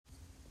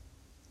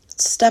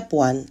Step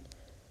 1.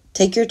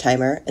 Take your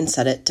timer and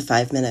set it to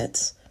 5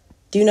 minutes.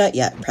 Do not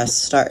yet press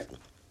start.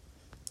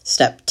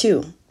 Step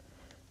 2.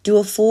 Do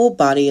a full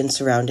body and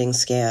surrounding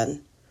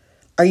scan.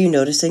 Are you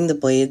noticing the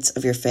blades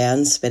of your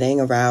fan spinning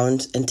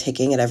around and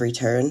ticking at every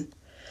turn?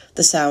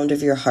 The sound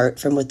of your heart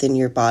from within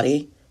your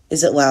body?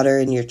 Is it louder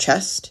in your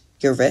chest,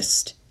 your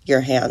wrist,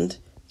 your hand,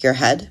 your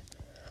head?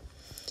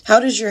 How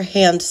does your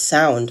hand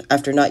sound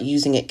after not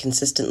using it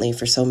consistently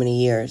for so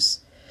many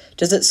years?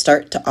 Does it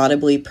start to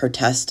audibly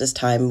protest as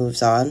time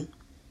moves on?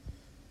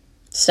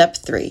 Step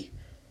 3.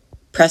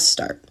 Press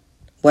start.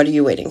 What are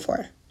you waiting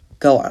for?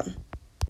 Go on.